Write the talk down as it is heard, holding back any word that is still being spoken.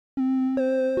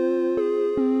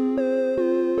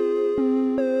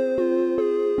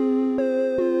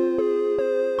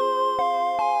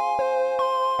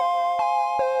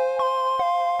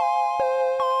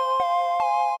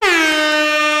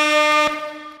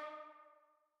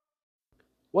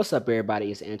What's up,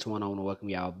 everybody? It's Antoine. I want to welcome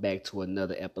y'all back to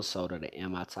another episode of the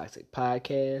Am I Toxic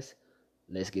podcast.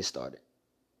 Let's get started.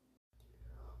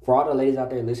 For all the ladies out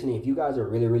there listening, if you guys are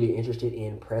really interested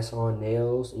in press on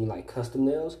nails and you like custom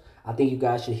nails, I think you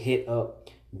guys should hit up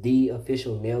the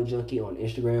official nail junkie on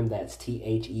Instagram. That's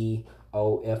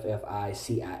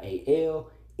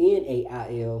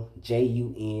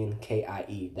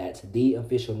TheOfficinNailJunkie. That's the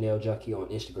official nail junkie on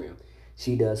Instagram.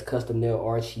 She does custom nail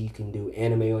art. She can do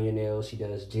anime on your nails. She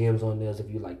does gems on nails if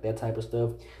you like that type of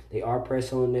stuff. They are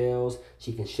press on nails.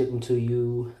 She can ship them to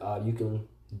you. You can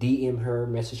DM her,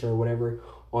 message her, whatever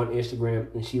on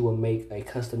Instagram, and she will make a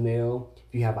custom nail.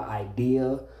 If you have an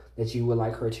idea that you would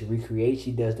like her to recreate,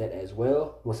 she does that as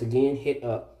well. Once again, hit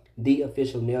up the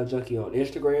official nail junkie on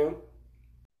Instagram.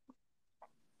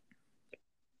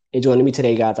 And joining me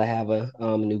today, guys, I have a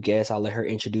new guest. I'll let her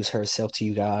introduce herself to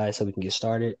you guys so we can get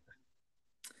started.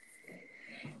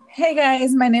 Hey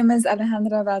guys, my name is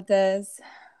Alejandra Valdez.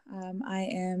 I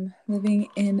am living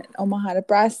in Omaha,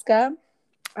 Nebraska.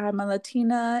 I'm a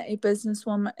Latina, a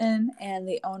businesswoman, and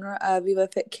the owner of Viva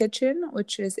Fit Kitchen,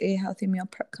 which is a healthy meal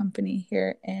prep company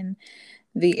here in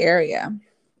the area.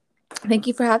 Thank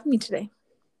you for having me today.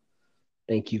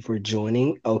 Thank you for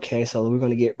joining. Okay, so we're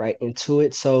going to get right into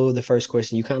it. So the first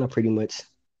question, you kind of pretty much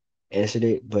answered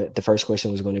it, but the first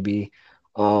question was going to be,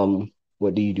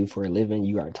 what do you do for a living?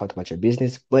 You already talked about your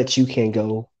business, but you can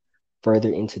go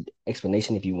further into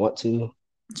explanation if you want to.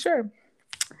 Sure.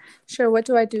 What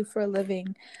do I do for a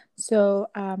living? So,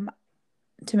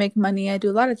 to make money, I do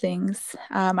a lot of things.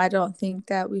 I don't think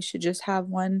that we should just have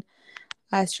one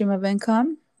stream of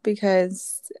income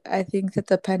because I think that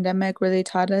the pandemic really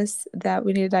taught us that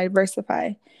we need to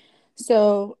diversify.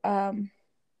 So, I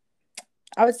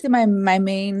would say my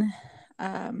main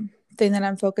thing that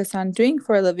I'm focused on doing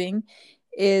for a living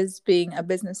is being a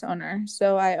business owner.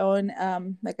 So I own,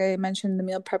 like I mentioned, the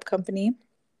meal prep company,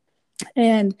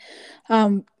 and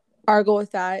our goal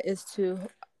with that is to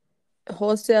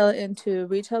wholesale into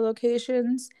retail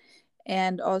locations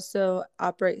and also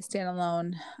operate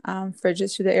standalone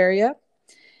fridges through the area.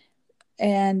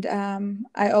 And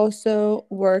I also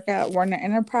work at Warner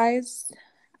Enterprise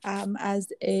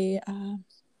as a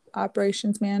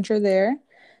operations manager there.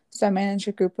 So I manage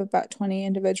a group of about 20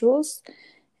 individuals,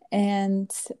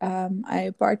 and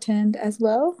I bartend as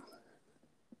well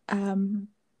at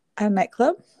a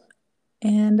nightclub.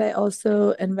 And I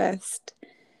also invest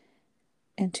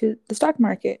into the stock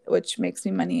market, which makes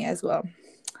me money as well.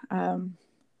 Um,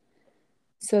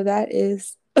 so that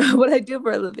is what I do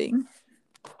for a living.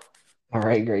 All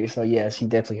right, great. So yeah, she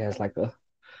definitely has like a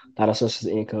lot of sources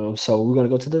of income. So we're gonna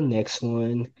go to the next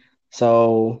one.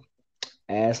 So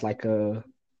as like a,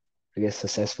 I guess,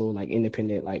 successful, like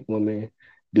independent, like woman,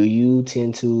 do you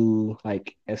tend to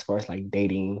like, as far as like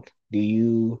dating, do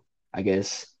you, I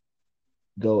guess,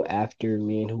 go after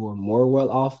men who are more well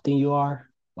off than you are?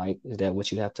 Like, is that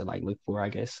what you have to like look for, I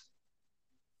guess?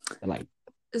 Like,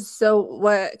 So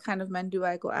what kind of men do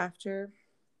I go after?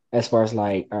 as far as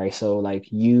like, all right, so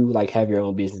like you like have your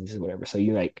own business or whatever. So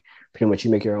you like pretty much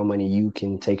you make your own money, you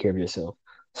can take care of yourself.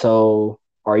 So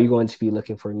are you going to be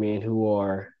looking for men who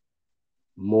are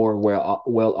more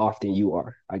well off than you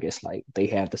are? I guess like they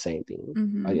have the same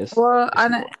thing. I guess Well,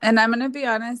 that's more. and I'm gonna be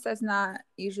honest, that's not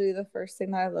usually the first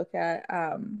thing that I look at.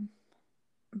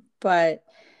 But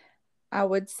I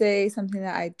would say something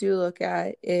that I do look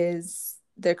at is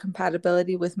their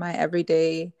compatibility with my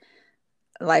everyday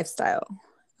lifestyle.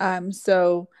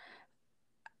 So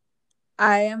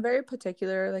I am very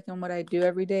particular, like in what I do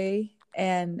every day,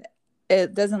 and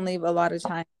it doesn't leave a lot of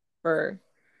time for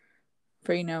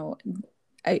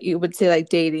you would say like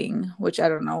dating, which I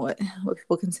don't know what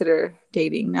people consider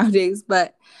dating nowadays,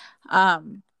 but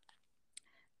um,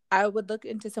 I would look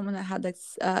into someone that had like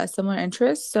similar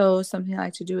interests. So something I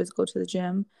like to do is go to the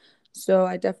gym. So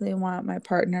I definitely want my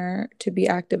partner to be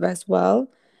active as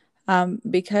well.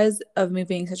 Because of me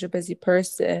being such a busy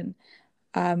person,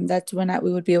 that's when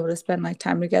we would be able to spend like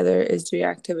time together is doing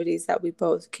activities that we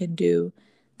both can do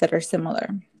that are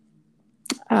similar.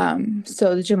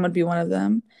 So the gym would be one of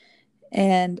them.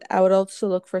 And I would also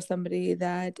look for somebody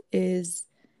that uses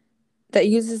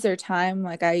their time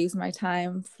like I use my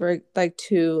time for like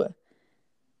to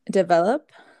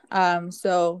develop.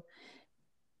 So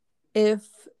if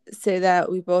say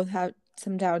that we both have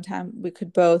some downtime, we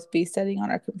could both be studying on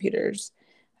our computers,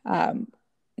 um,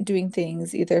 doing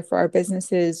things either for our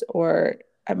businesses or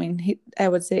I mean, I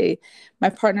would say my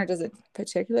partner doesn't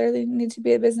particularly need to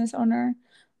be a business owner,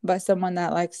 but someone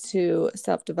that likes to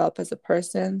self-develop as a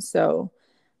person. So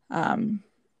um,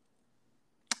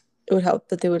 it would help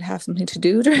that they would have something to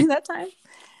do during that time.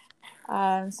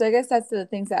 So I guess that's the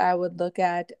things that I would look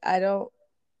at. I don't.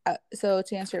 So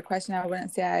to answer your question, I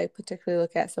wouldn't say I particularly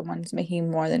look at someone's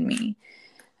making more than me.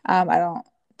 I don't.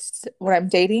 When I'm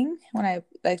dating, when I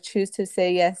like choose to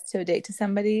say yes to a date to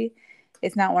somebody,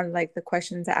 it's not one of like the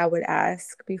questions that I would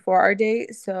ask before our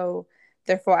date. So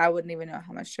therefore, I wouldn't even know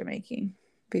how much they're making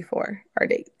before our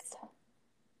dates.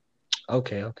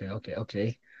 Okay, okay, okay,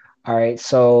 okay. All right.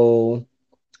 So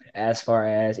as far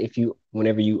as if you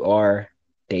whenever you are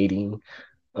dating,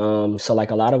 so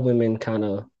like a lot of women kind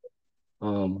of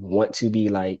want to be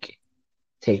like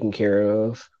taken care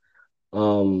of.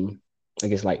 Um, I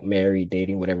guess like married,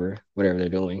 dating, whatever they're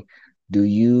doing. Do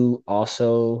you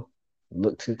also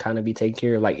look to kind of be taken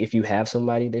care of? Like if you have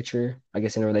somebody that you're, I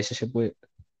guess, in a relationship with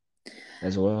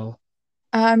as well?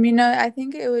 I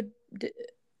think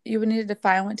you would need to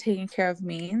define what taking care of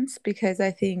means because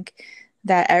I think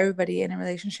that everybody in a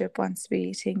relationship wants to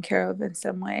be taken care of in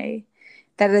some way.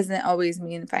 That doesn't always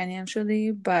mean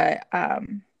financially, but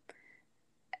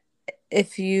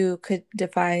if you could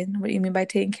define what you mean by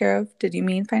taken care of, did you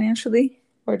mean financially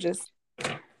or just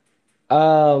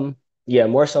Yeah,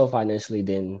 more so financially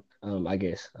than I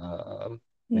guess yeah.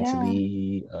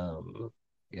 mentally, I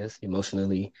guess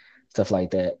emotionally, stuff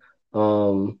like that.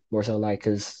 More so like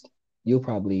because you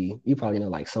probably know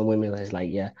like some women that's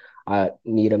like, yeah, I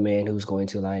need a man who's going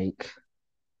to like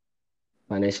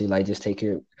financially like just take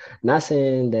care. Not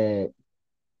saying that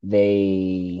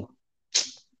they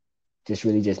just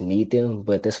really just need them,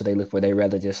 but that's what they look for. They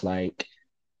rather just like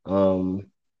um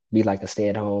be like a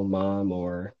stay-at-home mom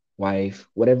or wife,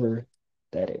 whatever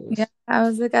that Yeah, is. I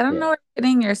was like, I don't know Yeah. where you're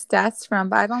getting your stats from,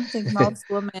 but I don't think most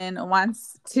women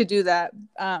wants to do that.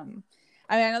 I mean,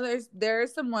 I know there are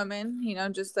some women,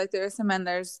 just like there are some men,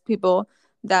 there's people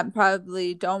that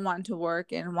probably don't want to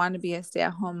work and want to be a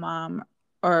stay-at-home mom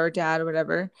or dad or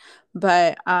whatever.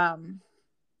 But I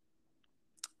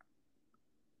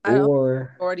don't think Or the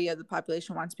majority of the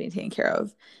population wants to be taken care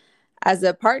of. As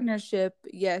a partnership,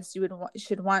 yes,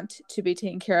 should want to be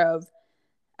taken care of.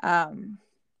 Um,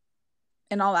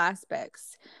 in all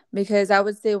aspects because I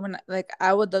would say when like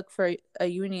I would look for a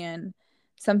union,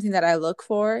 something that I look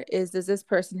for is does this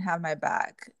person have my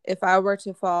back? If I were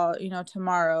to fall,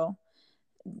 tomorrow,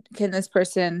 can this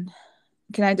person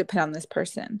can I depend on this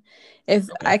person? If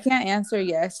okay. I can't answer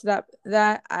yes to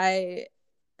that I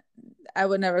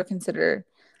would never consider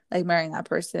like marrying that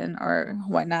person or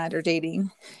whatnot or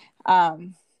dating.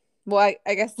 Um well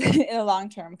I guess in the long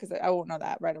term because I won't know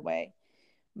that right away.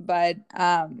 But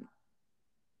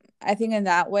I think in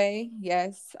that way,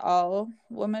 yes, all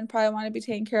women probably want to be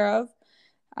taken care of,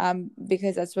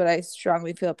 because that's what I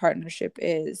strongly feel a partnership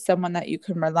is someone that you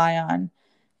can rely on.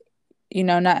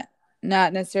 Not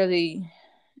necessarily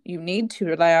you need to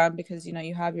rely on because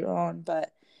you have your own,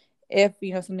 but if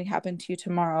something happened to you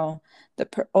tomorrow,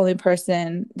 the only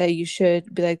person that you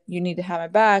should be like you need to have my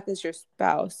back is your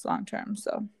spouse long term.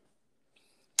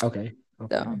 Okay.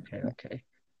 Okay. So Okay. Okay.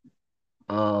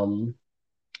 Um,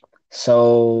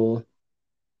 so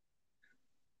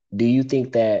do you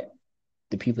think that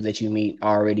the people that you meet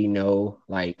already know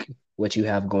like what you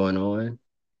have going on,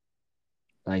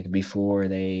 like before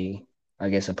they, I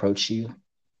guess, approach you?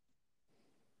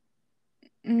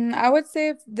 I would say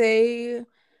if they,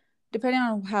 depending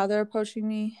on how they're approaching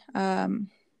me, I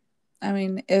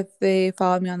mean, if they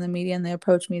follow me on the media and they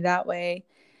approach me that way,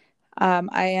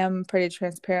 I am pretty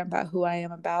transparent about who I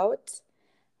am about.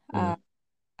 Mm, Uh,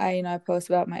 I post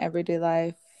about my everyday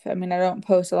life. I mean, I don't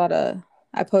post a lot of,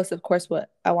 I post, of course,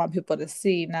 what I want people to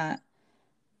see, not,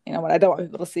 what I don't want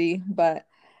people to see. But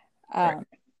right. um,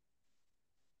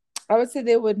 I would say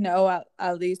they would know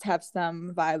at least have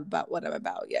some vibe about what I'm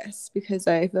about, yes, because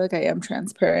I feel like I am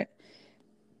transparent.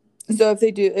 So if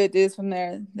they do, it is from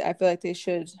there. I feel like they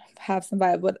should have some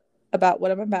vibe about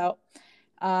what I'm about.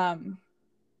 Um,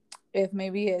 if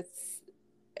maybe it's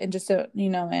in just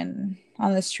in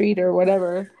on the street or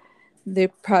whatever, they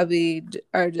probably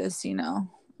are just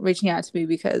reaching out to me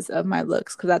because of my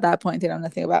looks. Because at that point, they know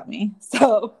nothing about me.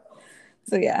 So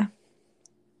yeah,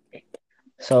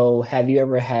 So have you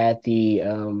ever had the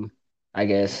I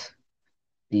guess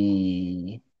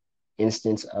the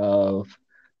instance of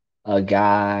a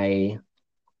guy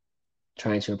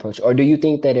trying to approach, or do you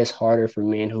think that it's harder for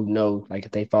men who know, like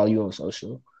if they follow you on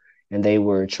social and they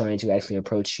were trying to actually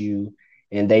approach you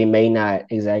and they may not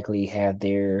exactly have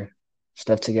their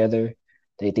stuff together,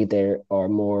 they think they are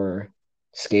more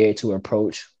scared to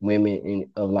approach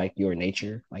women of like your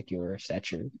nature, like your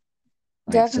stature,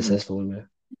 like definitely, successful women?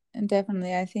 and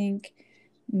definitely, I think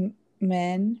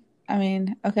men. I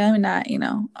mean, okay, let me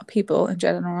not. People in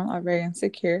general are very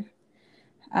insecure.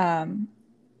 Um,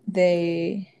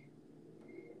 they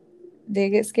they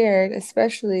get scared,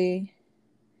 especially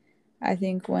I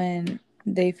think when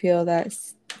they feel that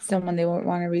someone they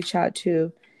want to reach out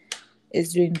to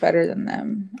is doing better than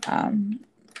them. I mean,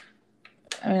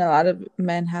 a lot of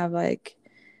men have like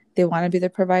they want to be the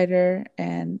provider,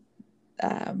 and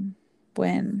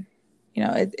when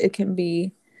it can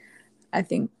be, I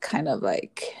think, kind of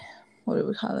like what do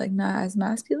we call it, like not as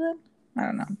masculine. I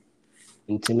don't know.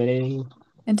 Intimidating.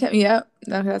 Yeah,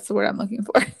 that's the word I'm looking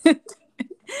for.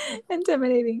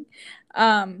 Intimidating.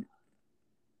 Um,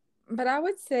 but I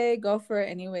would say go for it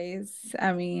anyways.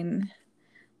 I mean,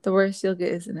 the worst you'll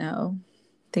get is a no.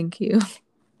 Thank you.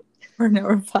 Or no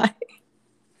reply.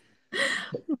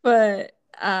 But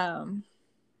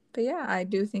but yeah, I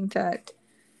do think that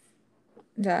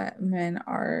men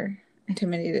are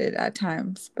intimidated at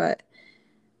times, but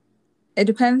it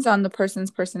depends on the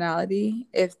person's personality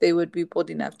if they would be bold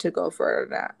enough to go for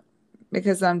that.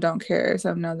 Because some don't care,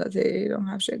 some know that they don't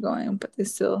have shit going, but they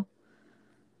still,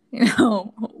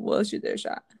 will shoot their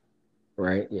shot.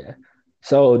 Right. Yeah.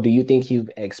 So, do you think you've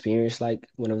experienced like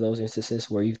one of those instances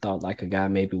where you thought like a guy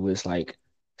maybe was like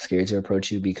scared to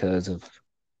approach you because of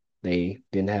they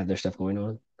didn't have their stuff going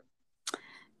on?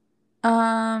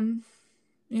 Um,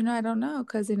 I don't know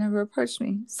because they never approached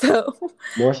me. So,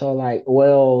 More so like,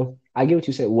 well, I get what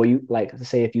you said. Well, you like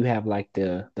say if you have like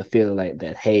the feeling like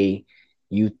that, hey,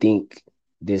 you think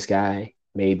this guy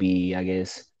may be, I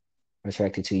guess,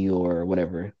 attracted to you or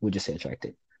whatever. We'll just say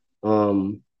attracted.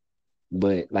 Um,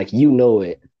 but like you know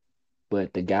it,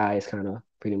 but the guy is kind of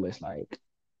pretty much like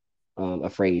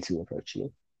afraid to approach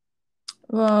you.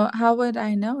 well, how would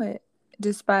I know it?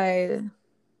 Just by,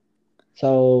 So,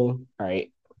 all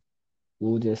right,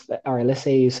 we'll just all right. Let's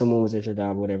say someone was at your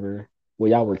job, whatever.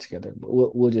 Well, y'all work together,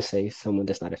 but we'll just say someone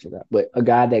that's not at your job, but a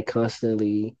guy that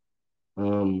constantly,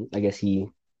 I guess he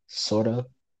sort of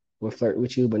will flirt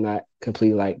with you, but not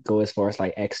completely like go as far as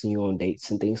like asking you on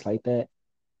dates and things like that.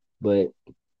 But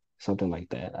something like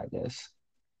that, I guess.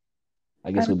 I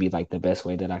I guess don't, would be like the best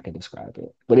way that I could describe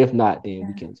it. But if not, then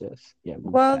we yeah. can just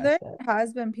move Well, there past that.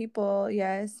 has been people,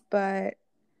 yes, but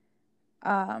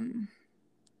um,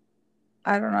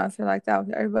 I don't know if they're like that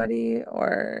with everybody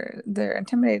or they're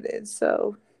intimidated.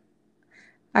 So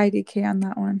IDK on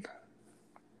that one.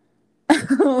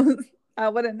 I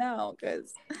wouldn't know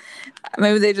because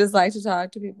maybe they just like to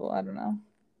talk to people. I don't know.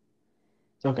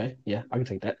 Okay, yeah, I can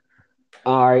take that.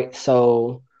 All right,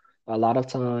 so a lot of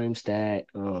times that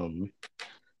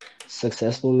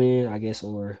successful men, I guess,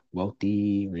 or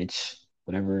wealthy, rich,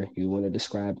 whatever you want to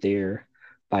describe their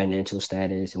financial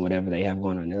status and whatever they have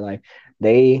going on in their life,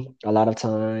 they a lot of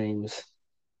times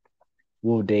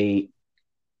will date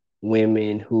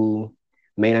women who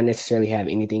may not necessarily have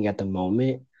anything at the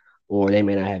moment, or they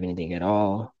may not have anything at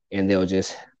all, and they'll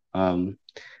just um,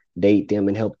 date them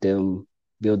and help them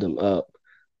build them up.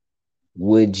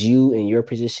 Would you, in your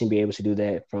position, be able to do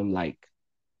that from like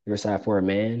your side for a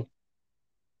man?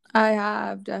 I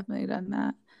have definitely done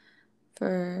that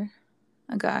for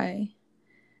a guy.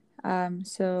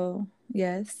 So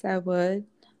yes, I would.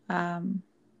 Um,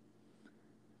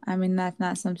 I mean, that's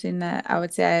not something that I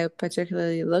would say I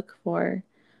particularly look for,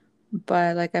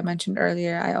 but like I mentioned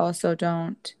earlier, I also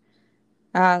don't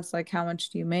ask like how much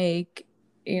do you make,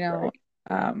 you know.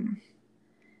 Right. Um,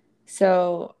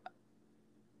 so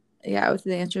yeah, I would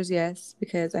say the answer is yes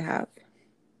because I have.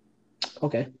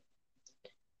 Okay.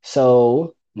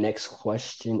 So, next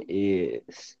question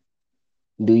is,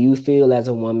 do you feel as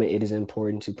a woman it is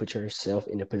important to put yourself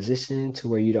in a position to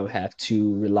where you don't have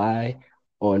to rely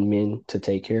on men to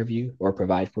take care of you or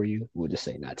provide for you? We'll just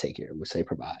say not take care, we'll say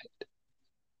provide.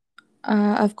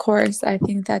 Of course, I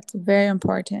think that's very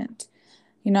important.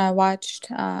 I watched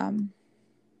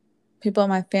people in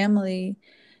my family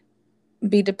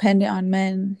be dependent on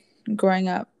men growing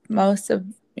up. Most of,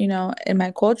 in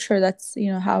my culture, that's,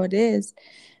 how it is.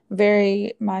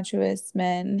 Very machoist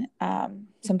men.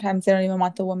 Sometimes they don't even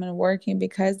want the woman working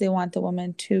because they want the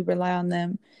woman to rely on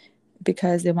them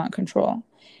because they want control.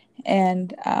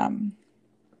 And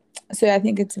so I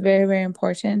think it's very, very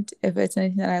important. If it's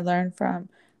anything that I learned from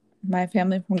my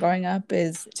family from growing up,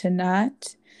 is to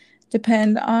not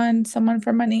depend on someone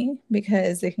for money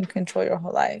because they can control your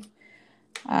whole life.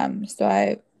 So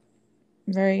I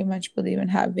very much believe in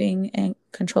having in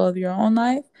control of your own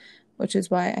life, which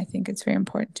is why I think it's very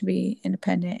important to be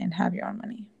independent and have your own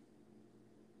money.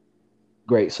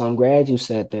 Great. So I'm glad you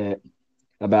said that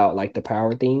about like the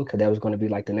power thing, because that was going to be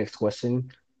like the next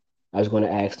question. I was going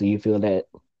to ask, do you feel that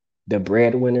the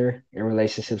breadwinner in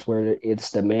relationships where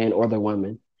it's the man or the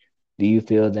woman, do you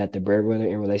feel that the breadwinner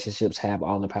in relationships have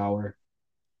all the power?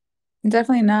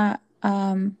 Definitely not.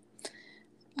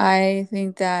 I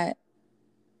think that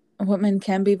women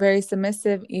can be very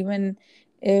submissive even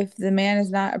if the man is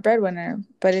not a breadwinner,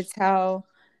 but it's how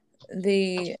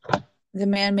the the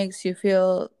man makes you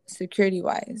feel security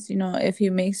wise. You know, if he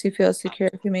makes you feel secure,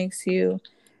 if he makes you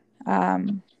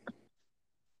um,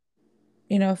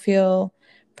 feel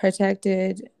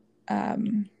protected,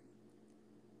 um,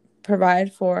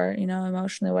 provide for,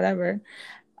 emotionally, whatever.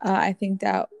 I think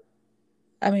that,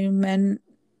 I mean, men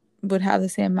would have the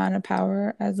same amount of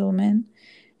power as women.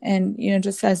 And,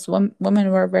 just as women,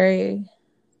 we're very,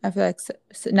 I feel like,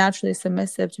 naturally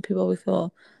submissive to people we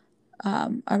feel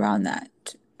around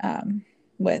that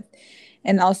with,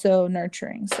 and also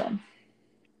nurturing. So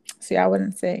yeah, I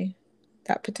wouldn't say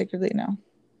that particularly, no.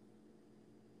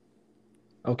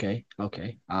 Okay,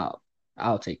 okay.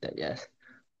 I'll take that, yes.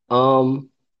 Um,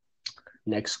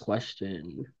 Next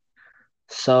question.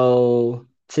 So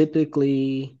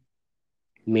typically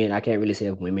men, I can't really say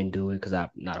if women do it because I'm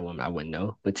not a woman, I wouldn't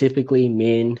know. But typically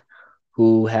men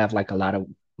who have like a lot of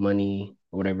money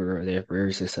or whatever, or they're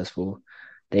very successful,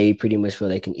 they pretty much feel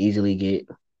they can easily get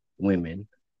women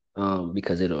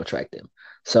because it'll attract them.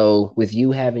 So with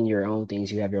you having your own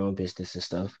things, you have your own business and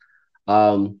stuff,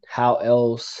 how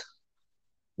else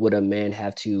would a man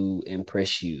have to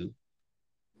impress you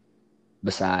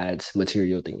besides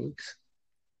material things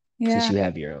since Yeah. you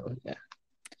have your own? Yeah.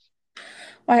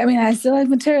 Well, I mean, I still like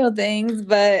material things,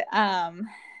 but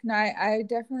no, I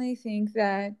definitely think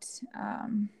that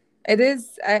it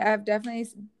is. I've definitely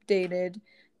dated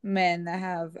men that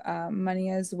have money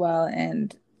as well,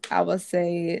 and I will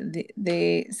say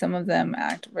they some of them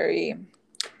act very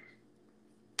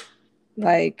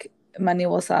like money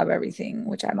will solve everything,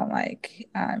 which I don't like.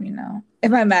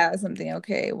 If I'm mad at something,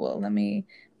 okay, well, let me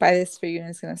buy this for you, and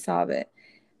it's gonna solve it,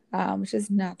 which is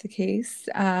not the case.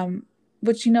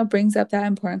 Which brings up that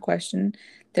important question.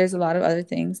 There's a lot of other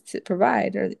things to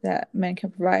provide, or that men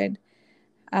can provide.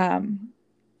 Um,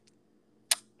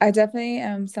 I definitely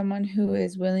am someone who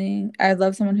is willing. I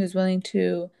love someone who's willing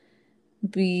to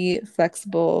be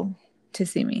flexible to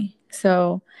see me.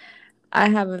 So I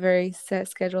have a very set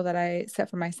schedule that I set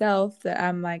for myself that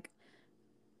I'm like,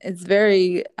 it's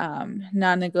very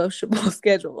non-negotiable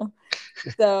schedule.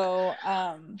 So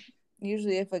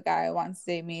usually if a guy wants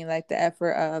to date me, like the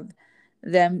effort of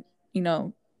them, you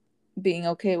know, being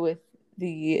okay with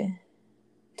the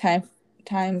time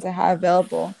times I have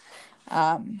available,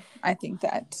 I think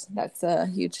that that's a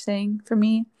huge thing for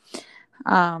me.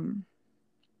 Um,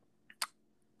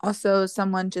 Also,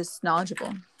 someone just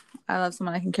knowledgeable. I love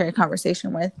someone I can carry a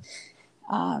conversation with,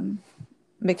 um,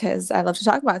 because I love to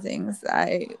talk about things.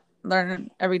 I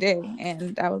learn every day,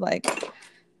 and I would like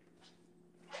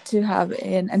to have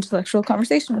an intellectual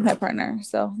conversation with my partner.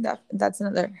 So that's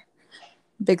another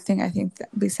big thing I think that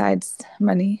besides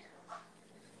money.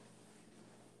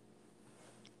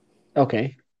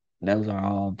 Okay. Those are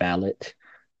all valid.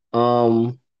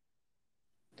 Um,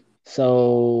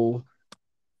 so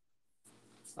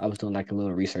I was doing like a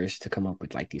little research to come up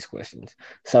with like these questions.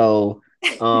 So,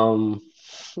 um,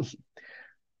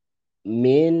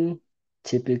 men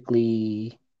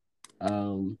typically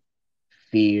um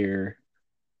fear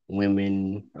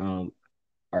women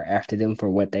are after them for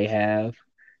what they have.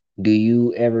 Do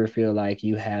you ever feel like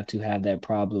you have to have that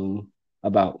problem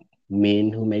about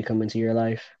men who may come into your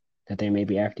life that they may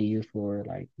be after you for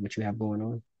like what you have going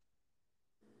on?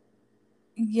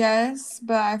 Yes,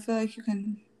 but I feel like you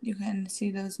can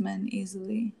see those men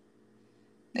easily.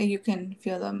 Like you can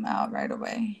feel them out right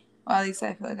away. Or at least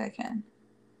I feel like I can.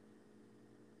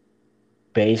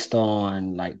 Based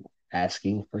on like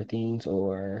asking for things,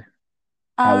 or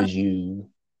how Um, would you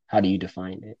how do you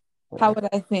define it? how Or would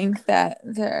I think that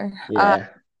they're yeah,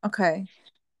 okay.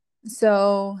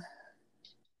 So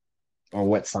or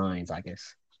what signs, I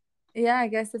guess. yeah, I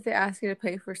guess if they ask you to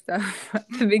pay for stuff at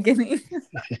the beginning.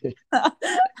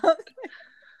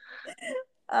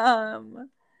 um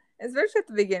Especially at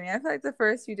the beginning. I feel like the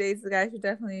first few days the guy should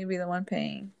definitely be the one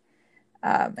paying.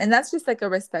 And that's just like a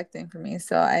respect thing for me.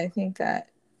 So I think that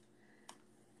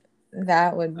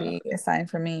that would Uh, be a sign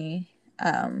for me,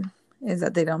 is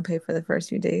that they don't pay for the first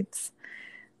few dates.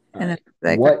 all And then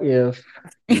right. like What if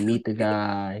you meet the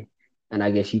guy and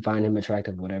I guess you find him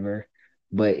attractive, whatever,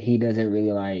 but he doesn't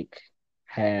really like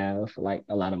have like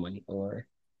a lot of money or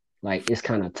like it's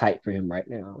kind of tight for him right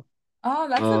now. oh,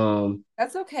 Um,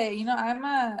 that's okay. I'm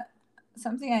a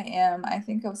something I am. I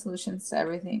think of solutions to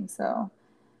everything. Um,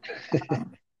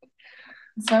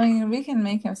 so I mean, we can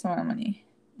make him some more money.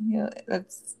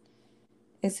 That's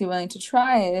Is he willing to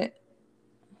try it?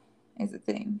 Is a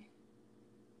thing.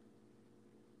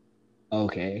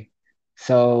 okay.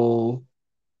 So,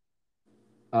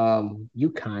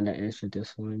 you kind of answered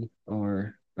this one,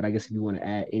 or but I guess if you want to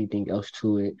add anything else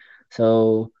to it.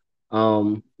 So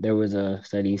there was a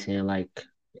study saying like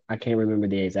I can't remember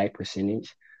the exact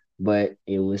percentage, but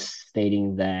it was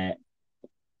stating that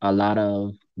a lot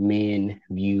of men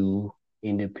view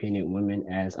independent women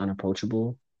as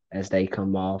unapproachable as they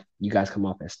come off you guys come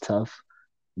off as tough,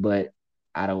 but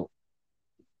I don't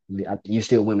you're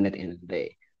still women at the end of the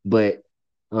day. But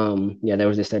yeah, there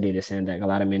was a study that said that a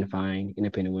lot of men find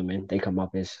independent women, they come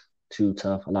off as too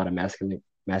tough, a lot of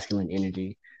masculine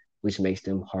energy, which makes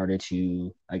them harder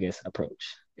to, I guess,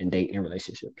 approach and date in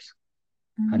relationships.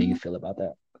 How do you Mhm. feel about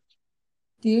that?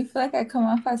 Do you feel like I come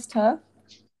off as tough?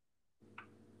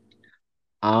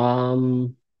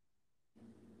 Um,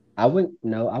 I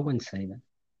wouldn't say that.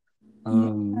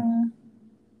 Yeah.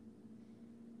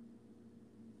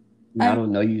 I I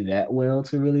don't know you that well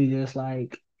to really just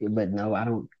like, but no, I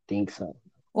don't think so.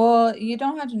 Well, you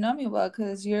don't have to know me well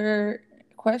because your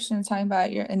question is talking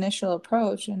about your initial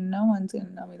approach, and no one's gonna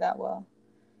know me that well.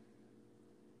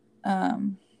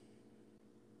 Um,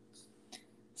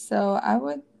 so I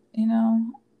would, you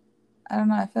know, I don't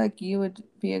know. I feel like you would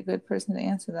be a good person to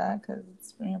answer that because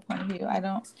it's from your point of view.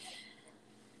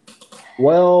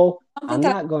 Well, I don't think I'm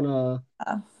I not gonna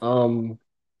have. um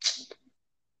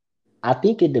I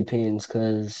think it depends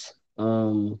because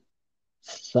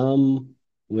some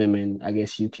women, I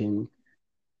guess you can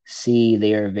see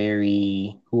they are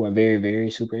very who are very, very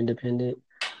super independent.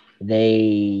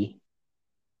 They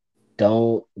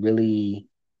don't really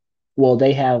well,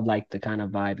 they have like the kind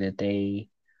of vibe that they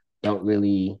don't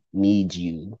really need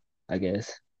you, I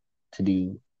guess, to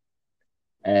do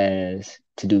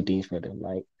to do things for them.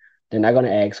 Like they're not gonna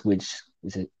ask which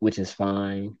is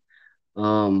fine.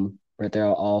 But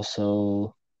they'll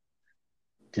also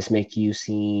just make you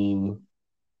seem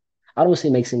I don't say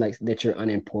make seem like that you're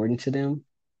unimportant to them,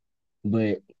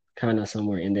 but kind of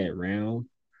somewhere in that realm.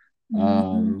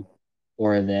 Mm-hmm.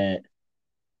 Or that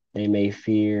they may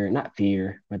not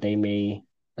fear, but they may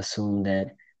assume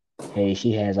that, hey,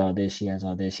 she has all this,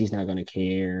 she's not gonna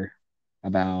care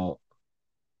about,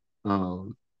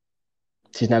 um,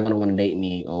 she's not gonna want to date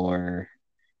me, or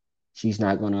she's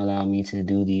not gonna allow me to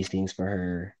do these things for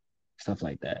her, stuff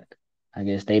like that. I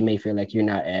guess they may feel like you're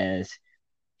not as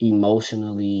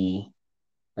emotionally,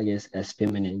 I guess, as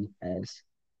feminine as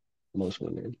most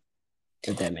women,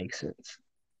 if that makes sense.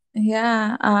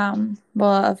 Yeah.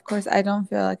 Well, of course, I don't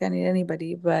feel like I need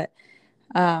anybody, but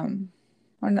um,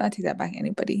 or not, I take that back.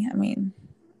 Anybody. I mean,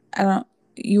 I don't.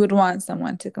 You would want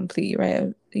someone to complete you,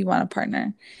 right? You want a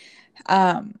partner.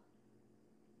 Um,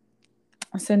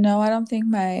 So no, I don't think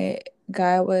my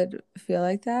guy would feel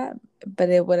like that, but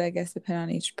it would, I guess, depend on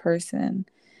each person.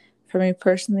 For me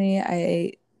personally,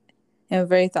 I am a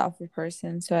very thoughtful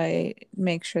person, so I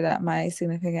make sure that my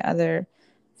significant other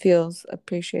feels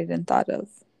appreciated and thought of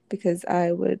because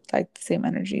I would like the same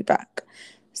energy back.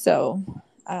 So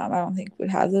I don't think we'd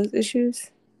have those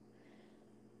issues,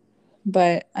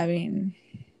 but I mean,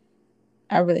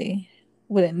 I really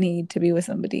wouldn't need to be with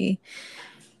somebody.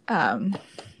 Um,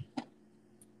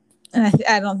 and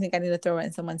I don't think I need to throw it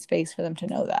in someone's face for them to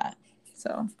know that.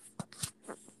 So.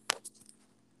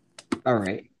 All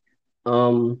right.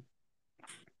 Um,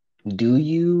 do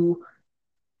you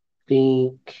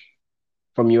think,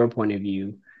 from your point of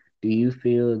view, do you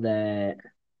feel that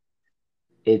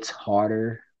it's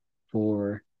harder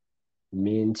for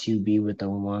men to be with a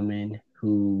woman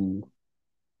who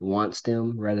wants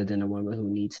them rather than a woman who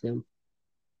needs them?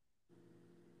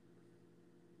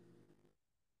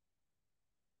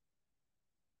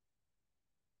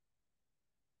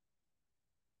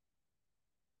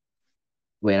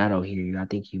 Wait, I don't hear you. I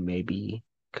think you may be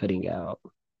cutting out.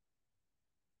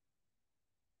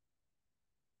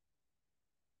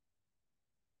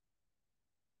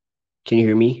 Can you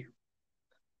hear me?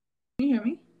 Can you hear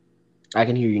me? I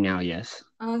can hear you now, yes.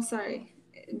 Oh, sorry.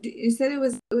 You said it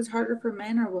was harder for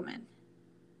men or women?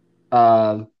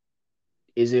 Um,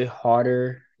 is it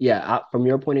harder? Yeah, from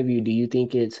your point of view, do you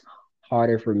think it's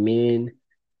harder for men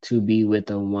to be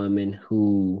with a woman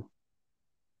who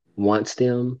wants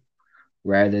them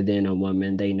rather than a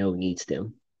woman they know needs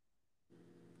them?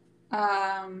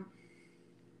 Um,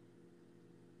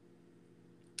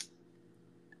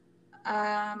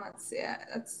 let's see.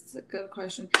 That's a good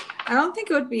question. I don't think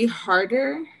it would be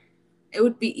harder. It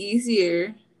would be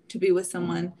easier to be with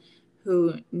someone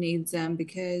who needs them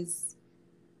because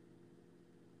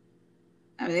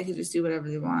I mean they could just do whatever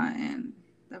they want and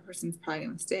that person's probably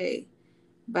gonna stay.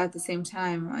 But at the same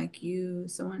time, like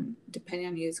someone depending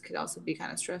on you could also be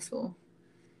kind of stressful.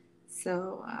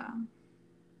 So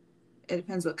it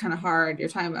depends what kind of hard you're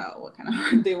talking about, what kind of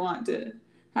hard they want to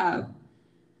have.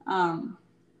 Um,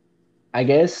 I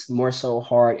guess more so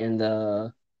hard in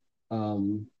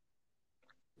um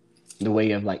the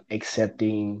way of like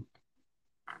accepting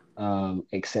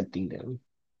them.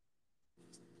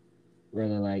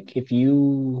 Rather like if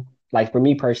you like for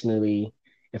me personally,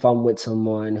 if I'm with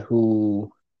someone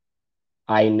who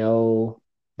I know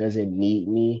doesn't need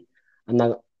me, I'm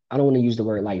not I don't want to use the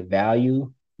word like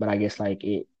value, but I guess like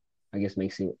it I guess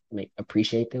makes it make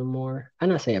appreciate them more. I'm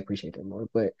not saying appreciate them more,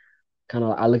 but kind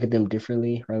of I look at them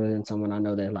differently rather than someone I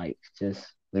know that like just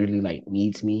literally like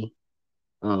needs me.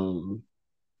 Um,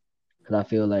 because I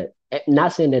feel like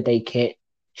not saying that they can't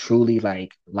truly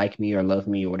like me or love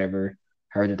me or whatever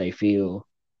however that they feel,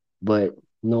 but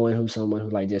knowing who someone who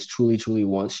like just truly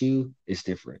wants you is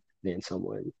different than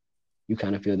someone you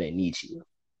kind of feel that needs you.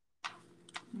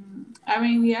 I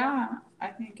mean, yeah, I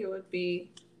think it would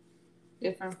be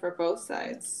different for both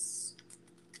sides.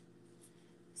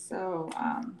 So,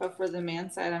 but for the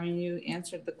man side, I mean, you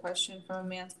answered the question from a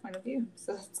man's point of view,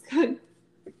 so that's good.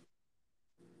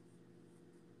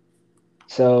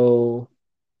 So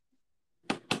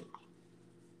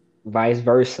vice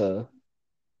versa,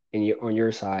 in your on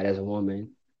your side as a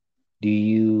woman, do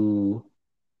you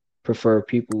prefer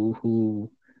people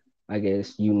who I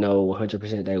guess you know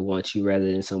 100% they want you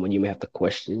rather than someone you may have to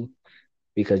question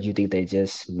because you think they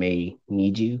just may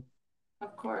need you?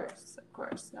 Of course,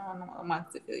 no one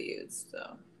wants to feel used.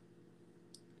 So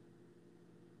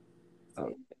Uh,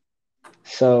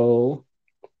 so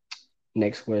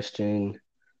next question.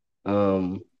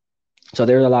 Um, so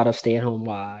there's a lot of stay-at-home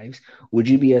wives. Would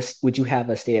you have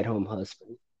a stay-at-home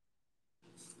husband?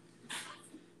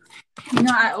 you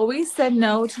know, I always said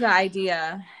no to the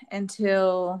idea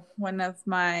until one of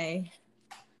my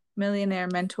millionaire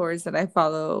mentors that I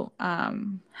follow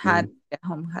had Mm, a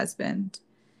home husband,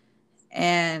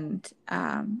 and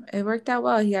it worked out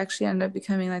well. He actually ended up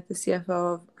becoming like the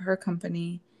CFO of her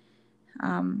company.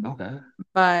 Um, okay.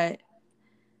 but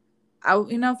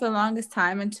you know, for the longest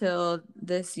time until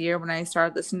this year when I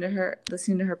started listening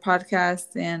to her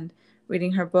podcast and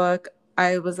reading her book,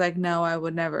 I was like, no, I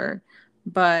would never.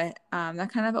 But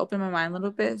that kind of opened my mind a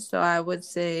little bit. So I would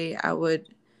say I would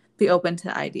be open to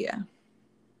the idea.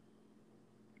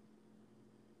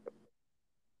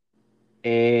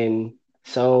 And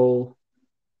so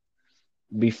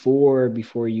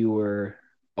before you were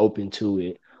open to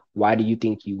it, why do you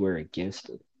think you were against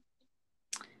it?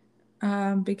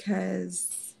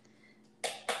 Because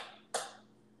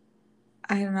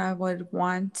I don't know, I would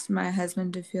want my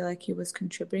husband to feel like he was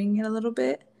contributing it a little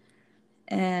bit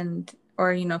and,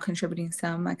 or, you know, contributing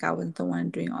some, like I wasn't the one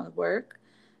doing all the work.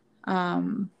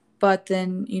 Um, but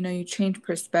then, you know, you change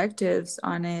perspectives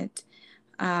on it.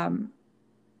 Um,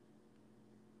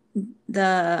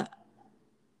 the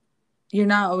You're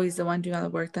not always the one doing all the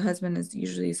work. The husband is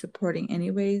usually supporting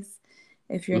anyways.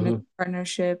 If you're in a Hmm.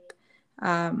 partnership,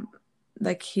 um,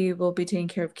 like he will be taking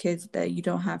care of kids that you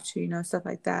don't have to, you know, stuff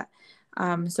like that.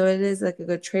 So it is like a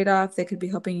good trade-off. They could be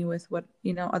helping you with what,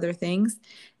 you know, other things.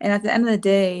 And at the end of the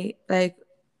day, like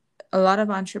a lot of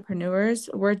entrepreneurs,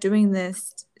 we're doing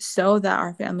this so that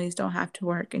our families don't have to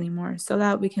work anymore, so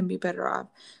that we can be better off.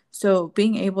 So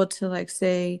being able to like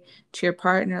say to your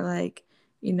partner, like,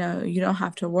 you know, you don't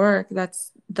have to work,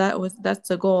 that's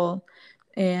the goal.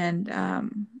 And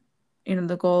you know,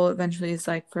 the goal eventually is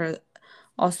like for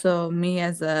also me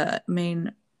as a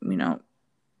main, you know,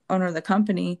 owner of the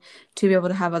company to be able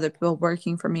to have other people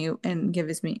working for me and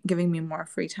giving me more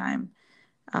free time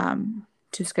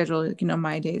to schedule, you know,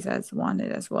 my days as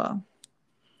wanted as well.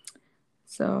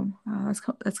 So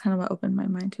that's kind of what opened my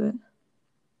mind to it.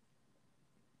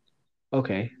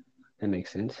 Okay, that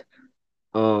makes sense.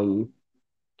 Um,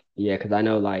 yeah, because I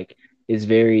know like it's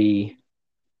very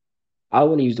I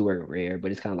want to use the word rare,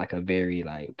 but it's kind of like a very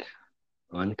like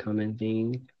uncommon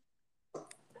thing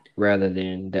rather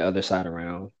than the other side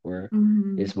around where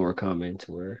Mm-hmm. it's more common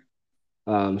to where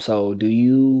so do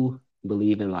you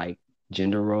believe in like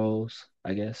gender roles,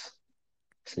 I guess,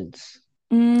 since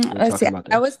we're Let's see. talking about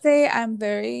I would this? say I'm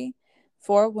very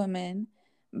for women,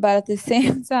 but at the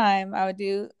same time, I would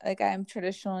do like I'm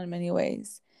traditional in many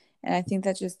ways, and I think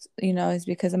that just you know is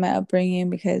because of my upbringing,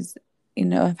 because you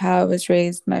know of how I was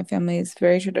raised. My family is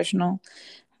very traditional.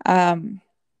 Um,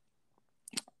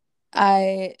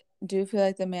 I do feel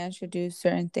like the man should do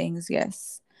certain things.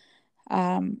 Yes.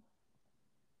 Um,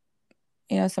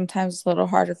 you know, sometimes it's a little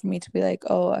harder for me to be like,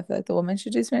 oh, I feel like the woman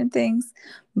should do certain things,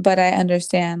 but I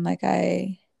understand. Like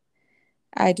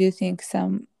I do think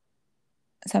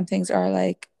some things are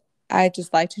like I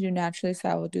just like to do naturally, so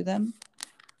I will do them.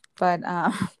 But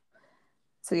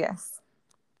so yes,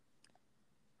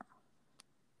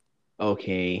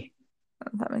 Okay.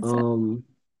 if that makes sense. Um,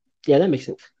 yeah, that makes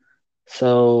sense.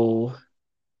 So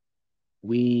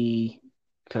we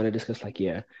kind of discussed like,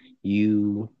 yeah,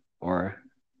 you are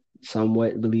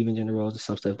somewhat believe in gender roles and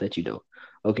some stuff that you don't.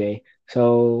 Okay.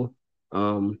 So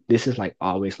this is like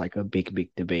always like a big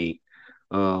debate.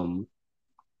 Um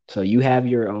so you have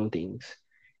your own things.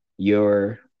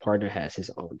 Your partner has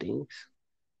his own things.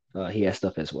 He has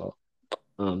stuff as well.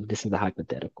 This is a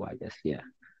hypothetical, I guess. Yeah.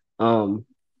 Um,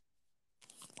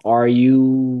 are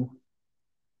you,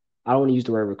 I don't want to use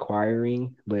the word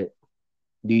requiring, but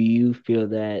do you feel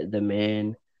that the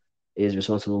man is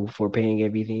responsible for paying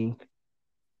everything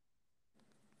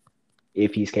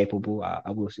if he's capable?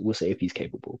 I will say if he's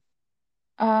capable.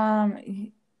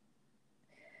 Um,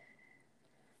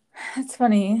 it's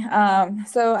funny.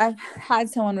 So I've had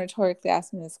someone rhetorically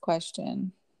ask me this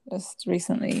question just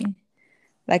recently,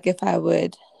 like if I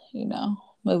would,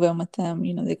 move in with them,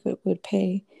 they would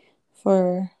pay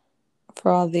for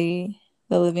all the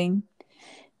living,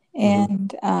 Hmm.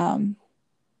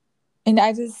 and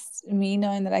I just me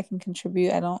knowing that I can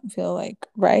contribute, I don't feel like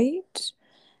right.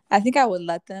 I think I would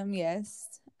let them,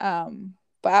 yes.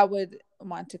 But I would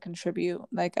want to contribute,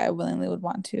 like I willingly would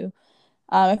want to.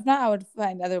 If not, I would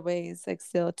find other ways, like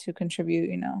still to contribute,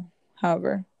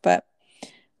 however.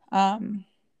 Um,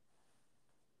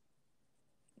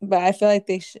 but I feel like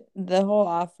the whole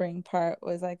offering part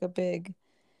was like a big,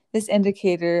 this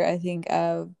indicator, I think,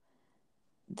 of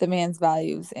the man's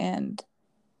values and,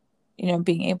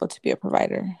 being able to be a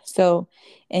provider. So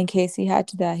in case he had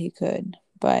to that, he could.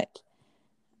 But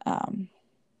um,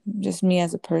 just me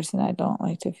as a person, I don't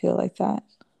like to feel like that.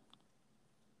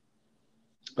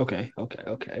 Okay.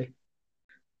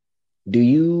 Do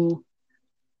you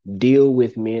deal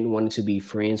with men wanting to be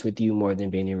friends with you more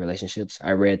than being in relationships?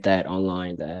 I read that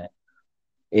online that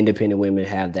independent women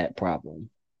have that problem.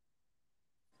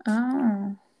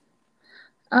 Oh.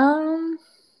 Um,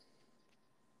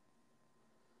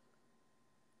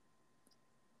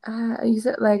 you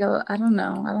said like I don't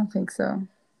know. I don't think so.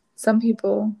 Some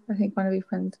people I think want to be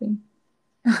friends with me.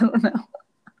 I don't know.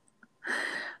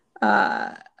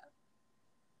 Uh,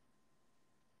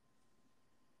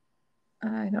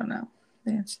 I don't know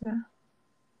the answer to that.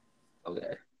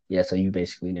 Okay. Yeah, so you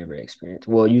basically never experienced.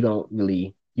 Well, you don't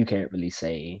really, you can't really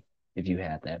say if you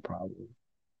had that problem.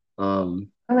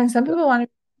 Um, I mean, some people want to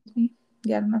be friends with me.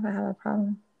 Yeah, I don't know if I have a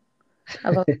problem. I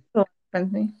love people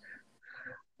friends with me.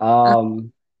 I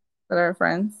um, that are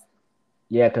friends.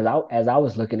 yeah, because as I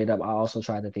was looking it up, I also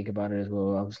tried to think about it as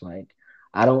well. I was like,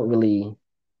 I don't really,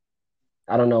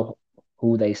 I don't know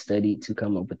who they studied to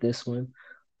come up with this one.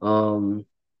 Um,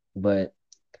 but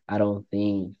I don't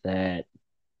think that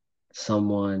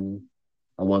someone,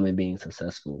 a woman being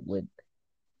successful would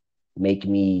make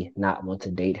me not want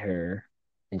to date her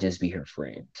and just be her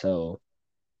friend. So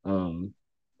Um,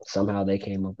 somehow they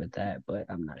came up with that, but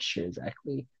I'm not sure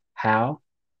exactly how.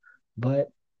 But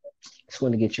just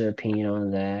want to get your opinion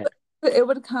on that. It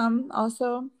would come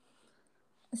also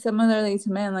similarly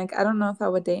to men. Like I don't know if I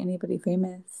would date anybody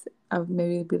famous. I would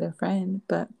maybe be their friend,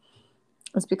 but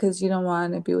it's because you don't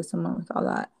want to be with someone with all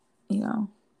that, you know,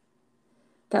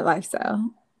 that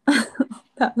lifestyle,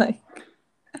 that like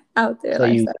out there So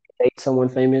you lifestyle. date someone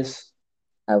famous?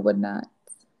 I would not.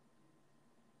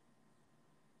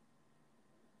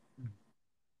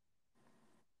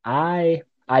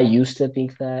 I used to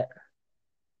think that,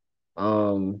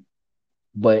 um,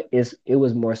 but it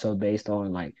was more so based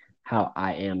on like how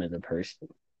I am as a person.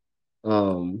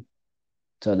 Um,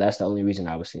 so that's the only reason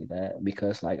I would say that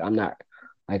because like I'm not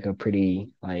like a pretty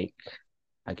like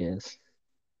I guess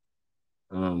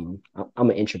I'm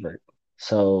an introvert.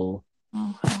 So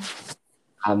Okay.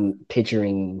 I'm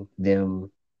picturing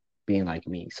them being like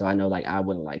me. So I know like I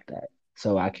wouldn't like that.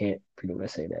 So I can't pretty much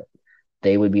say that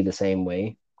they would be the same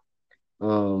way.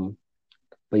 Um,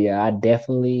 but yeah, I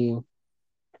definitely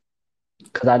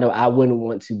because I know I wouldn't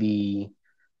want to be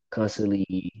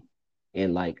constantly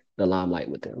in like the limelight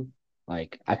with them.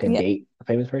 Like I could Yeah. date a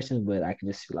famous person, but I could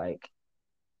just be like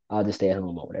I'll just stay at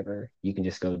home or whatever. You can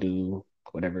just go do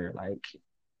whatever like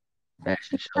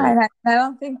fashion show. And I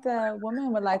don't think the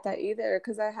woman would like that either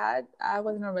because I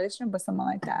was in a relationship with someone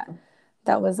like that.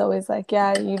 That was always like,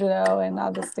 yeah, you know, and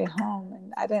I'll just stay home.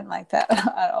 And I didn't like that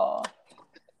at all.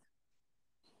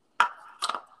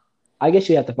 I guess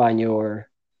you have to find your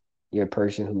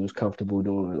person who's comfortable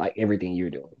doing like everything you're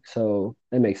doing. So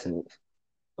that makes sense.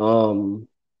 Um,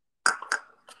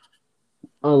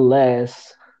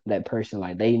 unless that person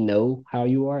like they know how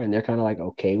you are and they're kind of like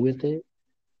okay with it.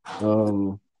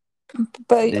 Um,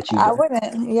 But that you I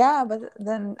wouldn't, yeah, but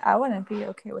then I wouldn't be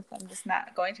okay with them just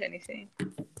not going to anything.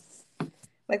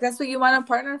 Like that's what you want a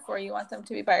partner for. You want them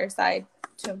to be by your side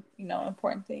to,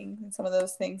 important things, and some of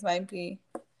those things might be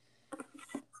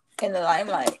in the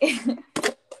limelight.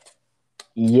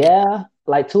 Yeah,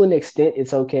 like to an extent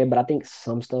it's okay, but I think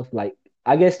some stuff like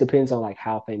I guess depends on like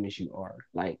how famous you are.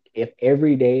 Like if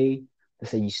every day,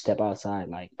 let's say you step outside,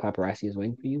 like paparazzi is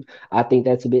waiting for you, I think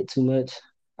that's a bit too much,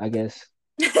 I guess.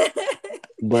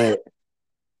 But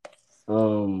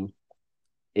um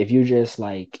if you're just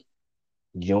like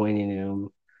joining them,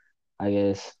 I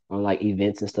guess on like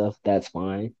events and stuff, that's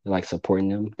fine. Like supporting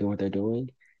them doing what they're doing.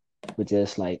 But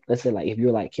just like let's say like if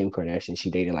you're like Kim Kardashian, she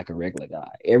dated like a regular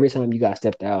guy. Every time you guys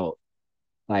stepped out,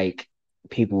 like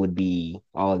people would be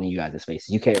all in you guys' faces.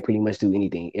 You can't pretty much do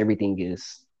anything. Everything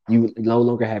is you no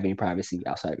longer have any privacy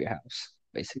outside of your house,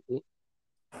 basically,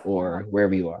 or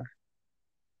wherever you are.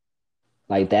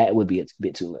 Like that would be a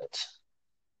bit too much.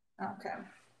 Okay.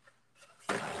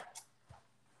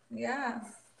 Yeah.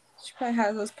 She probably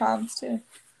has those problems too.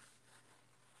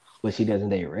 But she doesn't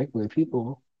date regular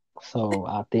people. So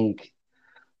I think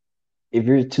if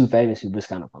you're too famous people, it's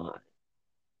kind of fine.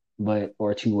 But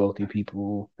or too wealthy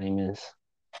people, famous,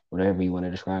 whatever you want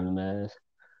to describe them as,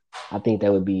 I think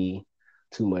that would be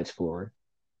too much for.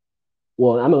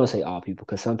 Well, I'm not gonna say all people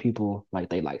because some people like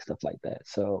they like stuff like that.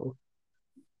 So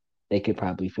they could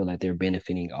probably feel like they're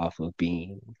benefiting off of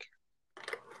being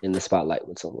in the spotlight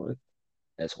with someone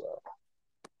as well.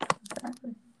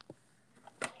 Exactly.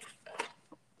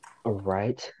 All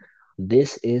right.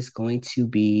 This is going to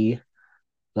be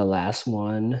the last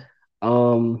one.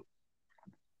 Um,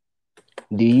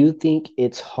 do you think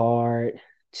it's hard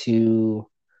to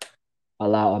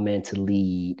allow a man to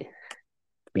lead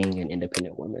being an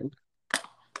independent woman?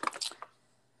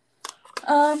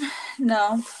 Um,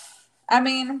 no. I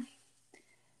mean,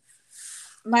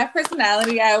 my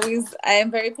personality, I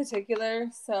am very particular,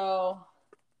 so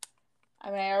I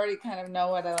mean, I already kind of know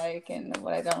what I like and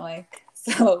what I don't like.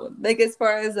 So, like, as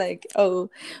far as like, oh,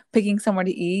 picking somewhere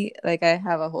to eat, like, I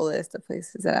have a whole list of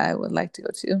places that I would like to go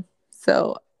to.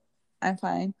 So, I'm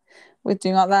fine with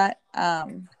doing all that.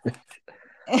 And,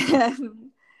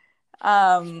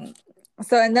 um,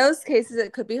 so in those cases,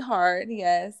 it could be hard,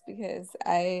 yes, because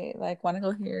I like want to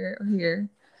go here or here.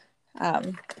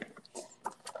 Um,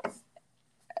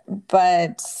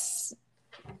 but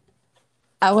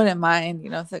I wouldn't mind,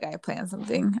 if the guy plans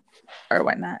something or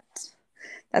whatnot.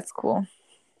 That's cool.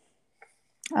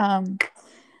 Um,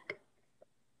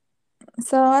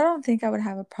 so I don't think I would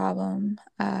have a problem.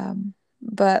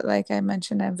 But like I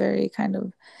mentioned, I'm very kind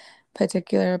of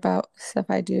particular about stuff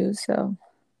I do. So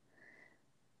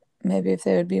maybe if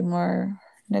there would be more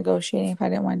negotiating if I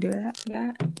didn't want to do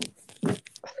that.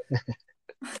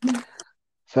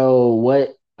 So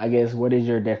what I guess what is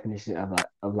your definition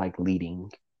of like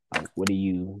leading? Like what do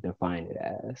you define it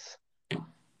as?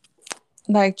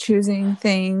 Like choosing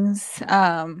things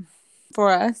for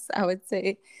us, I would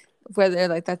say, whether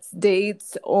like that's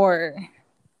dates or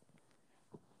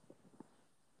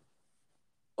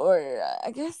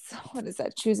I guess what is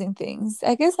that, choosing things?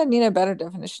 I guess I need a better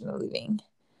definition of leading.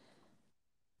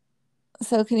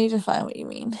 So can you define what you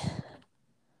mean?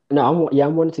 No, I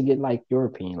wanted to get like your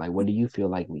opinion. Like what do you feel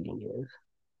like leading is?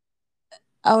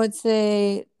 I would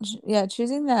say, yeah,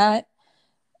 choosing that.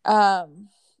 Um,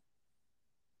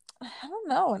 I don't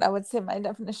know what I would say my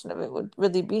definition of it would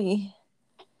really be.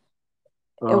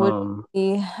 It would Um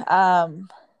be, um,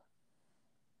 I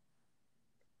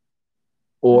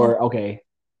or okay,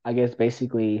 I guess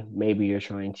basically maybe you're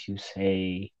trying to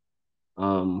say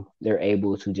they're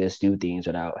able to just do things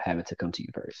without having to come to you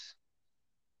first.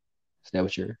 Is that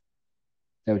what you're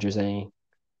saying?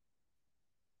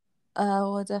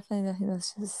 well, definitely, I think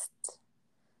that's just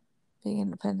being an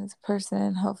independent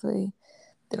person. Hopefully,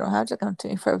 they don't have to come to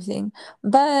me for everything.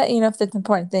 But, if it's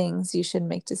important things, you should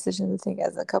make decisions, I think,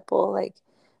 as a couple, like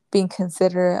being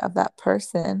considerate of that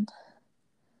person.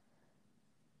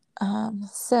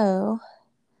 So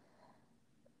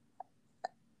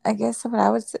I guess what I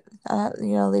would say,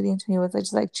 leading to me was like,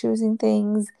 just like choosing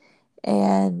things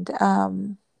and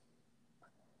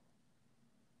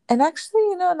and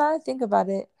actually, now that I think about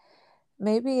it,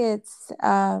 maybe it's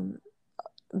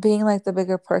being like the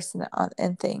bigger person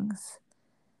in things.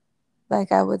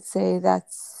 Like I would say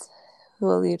that's who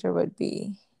a leader would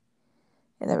be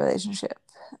in the relationship.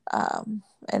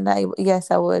 And I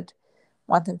yes, I would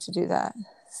want them to do that.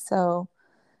 So,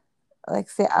 like,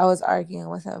 say I was arguing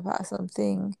with him about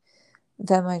something,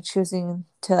 them like choosing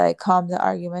to like calm the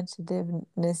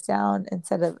argumentativeness down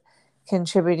instead of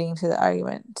contributing to the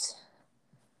argument.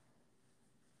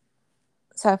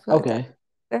 So I feel like that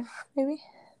Okay. maybe.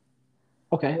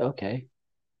 Okay.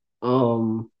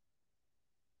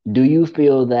 Do you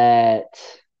feel that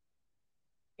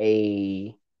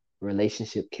a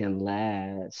relationship can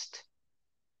last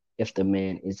if the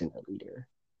man isn't a leader?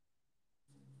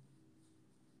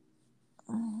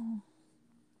 Mm.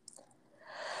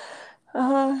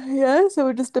 Yes, it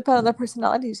would just depend on the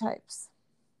personality types.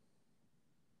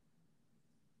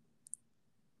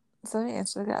 So let me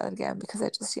answer that again because I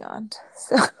just yawned.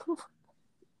 So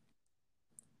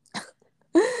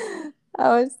I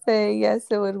would say yes,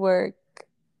 it would work.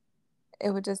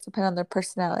 It would just depend on their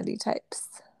personality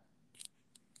types.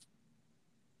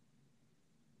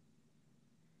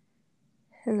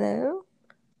 Hello?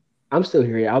 I'm still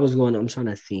here. I'm trying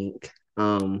to think.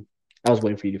 I was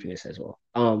waiting for you to finish as well.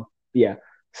 Yeah.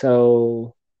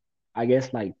 So I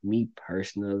guess like me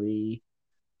personally,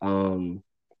 um,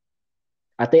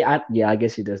 yeah, I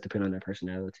guess it does depend on their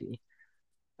personality.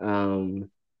 Um,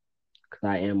 because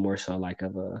I am more so like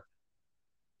of a,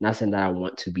 not saying that I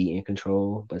want to be in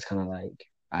control, but it's kind of like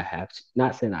I have to,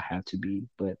 not saying I have to be,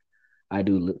 but I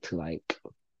do look to like,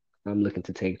 I'm looking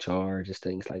to take charge, just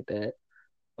things like that.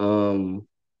 Um,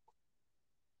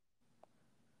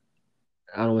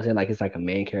 I don't want to say like it's like a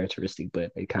main characteristic,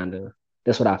 but it kind of,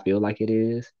 that's what I feel like it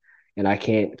is. And I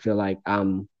can't feel like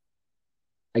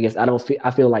I guess I don't feel,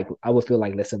 I feel like I would feel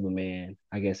like less of a man,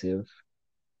 I guess, if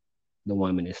the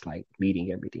woman is like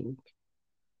leading everything.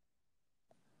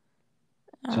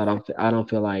 So Okay. I don't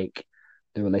feel like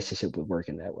the relationship would work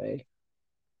in that way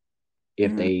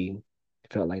if Mm. they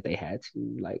felt like they had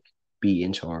to like be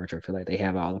in charge or feel like they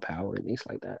have all the power and things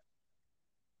like that.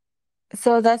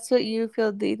 So that's what you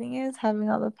feel dating is, having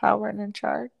all the power and in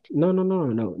charge? No,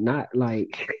 not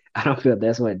like I don't feel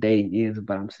that's what dating is,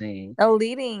 but I'm saying Oh,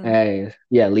 leading. as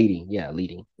yeah, leading, You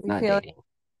not feel like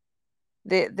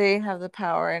dating. they have the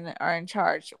power and are in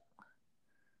charge.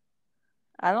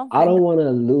 I don't I think don't want to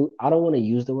lose. I don't want to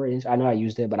use the word. I know I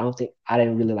used it, but I don't think I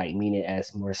didn't really like mean it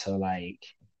as more so like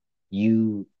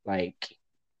like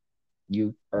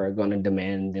you are gonna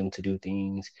demand them to do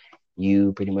things.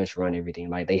 You pretty much run everything.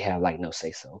 Like they have like no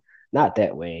say so. Not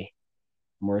that way.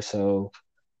 More so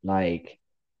like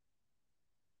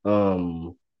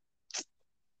um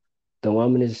the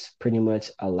woman is pretty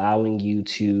much allowing you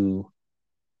to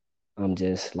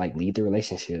just like lead the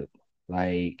relationship.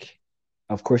 Like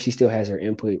of course she still has her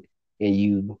input and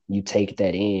you take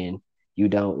that in. You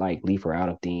don't like leave her out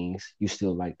of things. You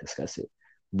still like discuss it.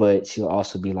 But she'll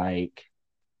also be like,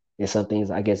 and some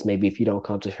things I guess maybe if you don't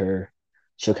come to her,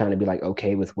 she'll kind of be like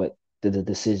okay with what the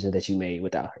decision that you made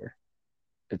without her,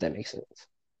 if that makes sense.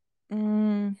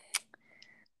 mm,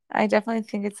 I definitely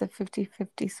think it's a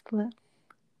 50-50 split.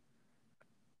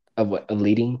 Of what of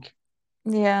leading.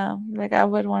 Yeah, like I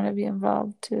would want to be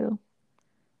involved too.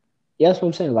 Yeah, that's what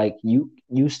I'm saying. Like you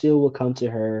still will come to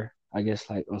her, I guess,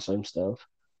 like on certain stuff,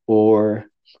 or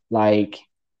like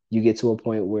you get to a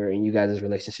point where in you guys'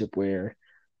 relationship where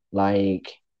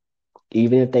like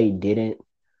even if they didn't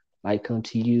like come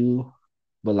to you,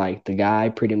 but like the guy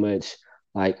pretty much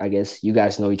like I guess you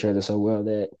guys know each other so well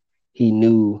that he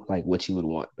knew like what you would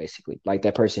want basically. Like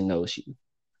that person knows you.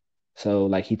 So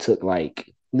like he took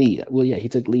like lead. Well, yeah, he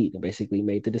took lead and basically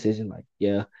made the decision. Like,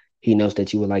 yeah, he knows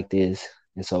that you would like this,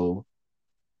 and so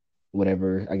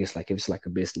whatever. I guess like if it's like a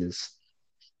business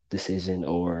decision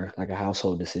or like a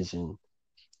household decision,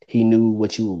 he knew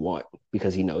what you would want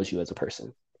because he knows you as a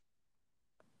person.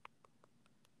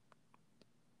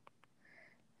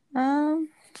 Um,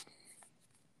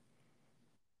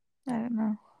 I don't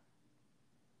know.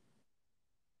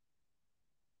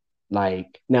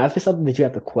 Like now, if it's something that you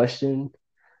have to question,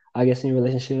 I guess in your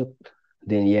relationship,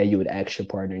 then yeah, you would ask your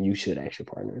partner, and you should ask your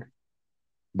partner.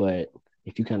 But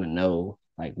if you kind of know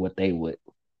like what they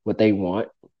want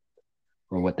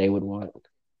or what they would want, I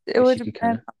It guess would you could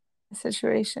kind depend of on the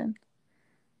situation.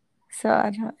 So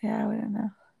I don't. Yeah, I wouldn't know.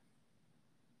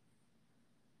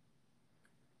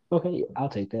 okay, I'll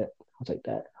take that. I'll take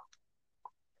that.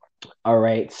 All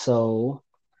right, so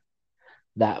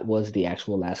that was the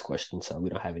actual last question. So we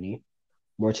don't have any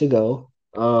more to go.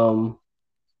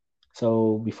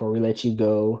 So before we let you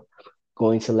go,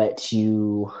 going to let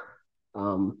you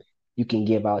um you can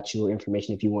give out your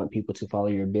information if you want people to follow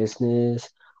your business,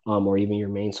 or even your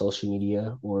main social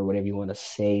media or whatever you want to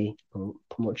say,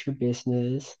 promote your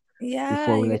business Yeah,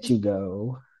 before we you let guys. you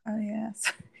go. Oh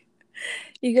yes.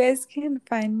 You guys can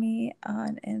find me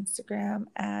on Instagram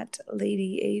at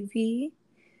Lady AV.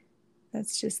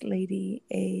 That's just Lady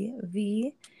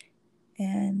AV.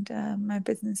 And my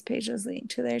business page is linked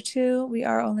to there too. We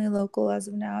are only local as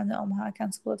of now in the Omaha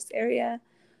Council Bluffs area.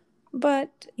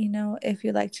 But, if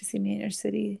you'd like to see me in your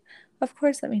city, of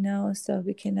course, let me know so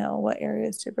we can know what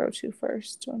areas to go to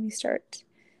first when we start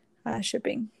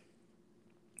shipping.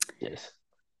 Yes.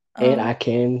 And Um, I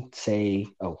can say,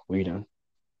 oh, we're done.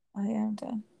 Oh yeah, I'm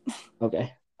done.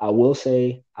 Okay. I will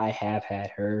say I have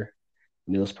had her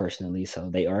meals personally, so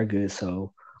they are good.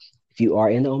 So if you are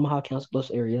in the Omaha Council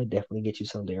Bluffs area, definitely get you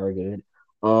some. They are good.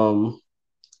 Um,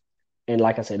 and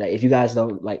like I said, that if you guys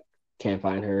don't like can't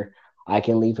find her, I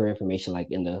can leave her information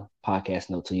like in the podcast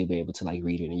notes, so you'll be able to like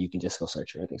read it, and you can just go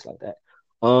search her and things like that.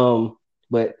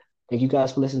 But thank you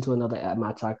guys for listening to another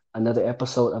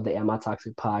episode of the Am I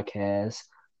Toxic podcast.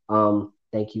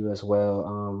 Thank you as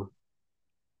well.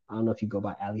 I don't know if you go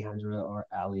by Alejandra or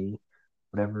Ali,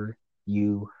 whatever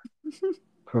you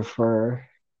prefer.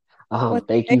 What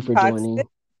Thank am you for I toxic? joining.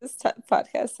 This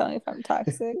podcast tell me if I'm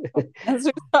toxic. My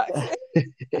answer's toxic.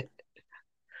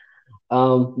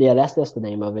 Yeah, that's the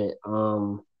name of it.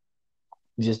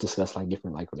 We just discussed like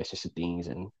different like relationship things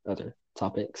and other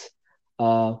topics.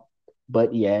 Uh,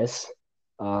 but yes,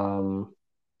 um,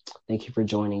 thank you for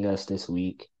joining us this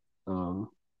week. Um,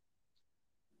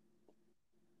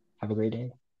 have a great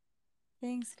day.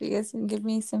 Thanks. If you guys can give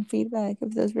me some feedback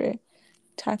if those were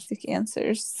toxic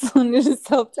answers. I'm gonna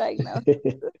self-diagnose. All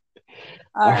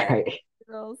All right, right.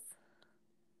 girls.